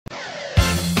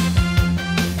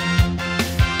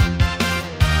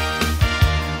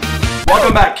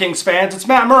Welcome back, Kings fans. It's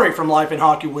Matt Murray from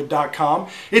lifeinhockeywood.com.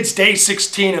 It's day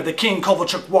 16 of the King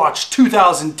Kovalchuk Watch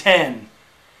 2010.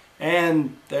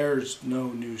 And there's no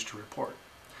news to report.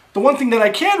 The one thing that I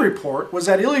can report was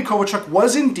that Ilya Kovalchuk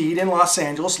was indeed in Los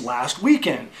Angeles last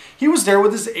weekend. He was there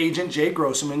with his agent Jay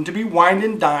Grossman to be wined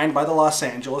and dined by the Los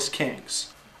Angeles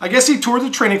Kings. I guess he toured the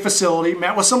training facility,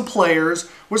 met with some players,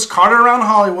 was carted around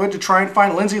Hollywood to try and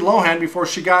find Lindsay Lohan before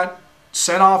she got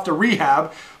sent off to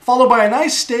rehab, followed by a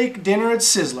nice steak dinner at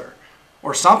Sizzler,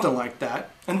 or something like that,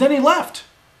 and then he left,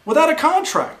 without a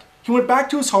contract. He went back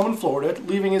to his home in Florida,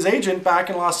 leaving his agent back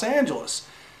in Los Angeles.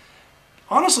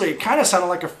 Honestly, it kind of sounded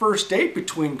like a first date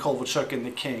between Kovalchuk and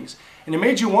the Kings, and it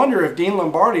made you wonder if Dean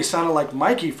Lombardi sounded like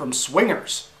Mikey from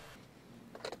Swingers.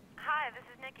 Hi, this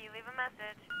is Nikki. Leave a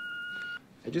message.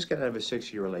 I just got out of a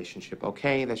 6-year relationship,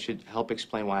 okay? That should help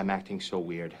explain why I'm acting so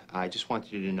weird. I just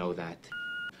wanted you to know that.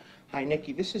 Hi,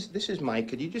 Nikki. This is Mike.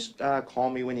 Could you just call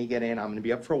me when you get in? I'm going to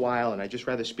be up for a while, and I'd just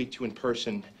rather speak to you in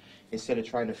person instead of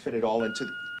trying to fit it all into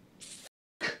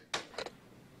the...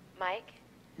 Mike?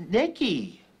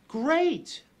 Nikki!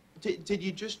 Great! Did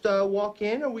you just walk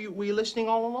in, or were you listening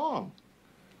all along?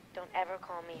 Don't ever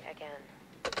call me again.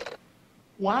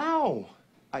 Wow!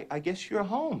 I guess you're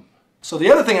home. So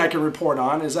the other thing I can report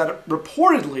on is that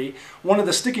reportedly one of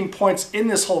the sticking points in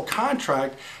this whole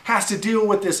contract has to deal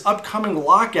with this upcoming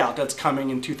lockout that's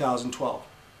coming in 2012.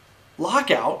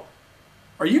 Lockout?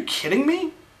 Are you kidding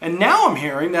me? And now I'm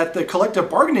hearing that the collective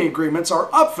bargaining agreements are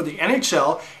up for the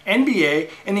NHL, NBA,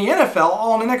 and the NFL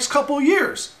all in the next couple of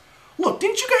years. Look,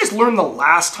 didn't you guys learn the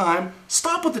last time?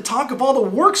 Stop with the talk of all the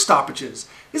work stoppages.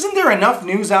 Isn't there enough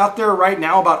news out there right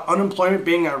now about unemployment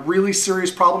being a really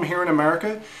serious problem here in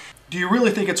America? Do you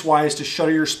really think it's wise to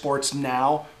shutter your sports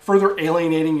now, further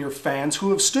alienating your fans who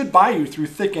have stood by you through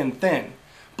thick and thin?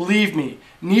 Believe me,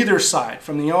 neither side,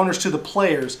 from the owners to the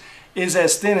players, is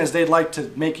as thin as they'd like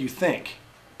to make you think.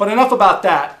 But enough about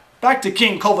that. Back to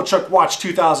King Kovalchuk Watch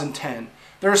 2010.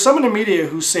 There are some in the media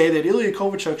who say that Ilya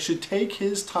Kovalchuk should take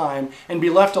his time and be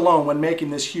left alone when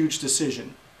making this huge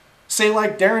decision. Say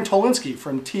like Darren Tolinsky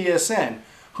from TSN,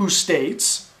 who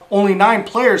states, only 9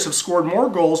 players have scored more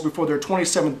goals before their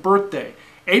 27th birthday.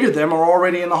 8 of them are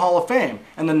already in the Hall of Fame,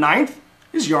 and the 9th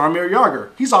is Jaromir Jagr.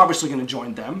 He's obviously going to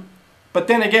join them. But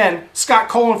then again, Scott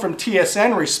Colin from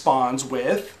TSN responds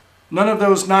with, none of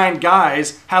those 9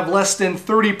 guys have less than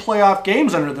 30 playoff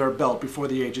games under their belt before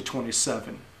the age of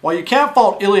 27. While you can't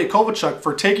fault Ilya Kovalchuk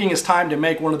for taking his time to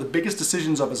make one of the biggest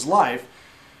decisions of his life,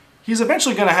 he's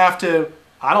eventually going to have to,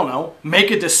 I don't know, make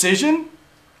a decision?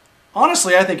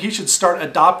 Honestly, I think he should start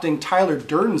adopting Tyler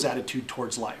Durden's attitude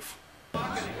towards life.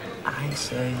 I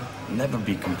say never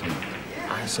be complete.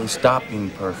 I say stop being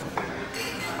perfect.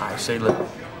 I say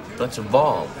let's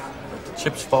evolve. Let the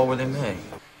chips fall where they may.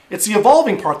 It's the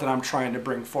evolving part that I'm trying to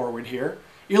bring forward here.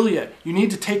 Ilya, you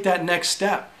need to take that next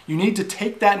step. You need to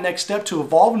take that next step to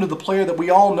evolve into the player that we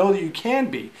all know that you can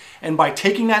be. And by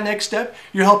taking that next step,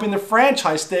 you're helping the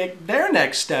franchise take their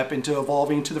next step into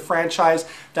evolving to the franchise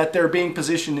that they're being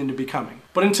positioned into becoming.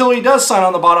 But until he does sign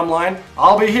on the bottom line,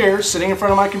 I'll be here sitting in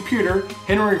front of my computer,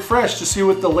 hitting refresh to see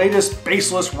what the latest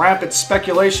baseless, rampant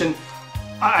speculation,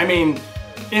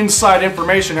 inside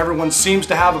information everyone seems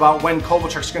to have about when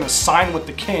Kovalchuk's going to sign with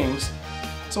the Kings.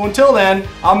 So until then,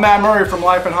 I'm Matt Murray from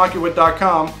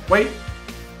lifeinhockeywood.com. Wait.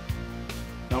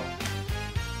 No.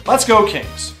 Let's go,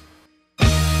 Kings.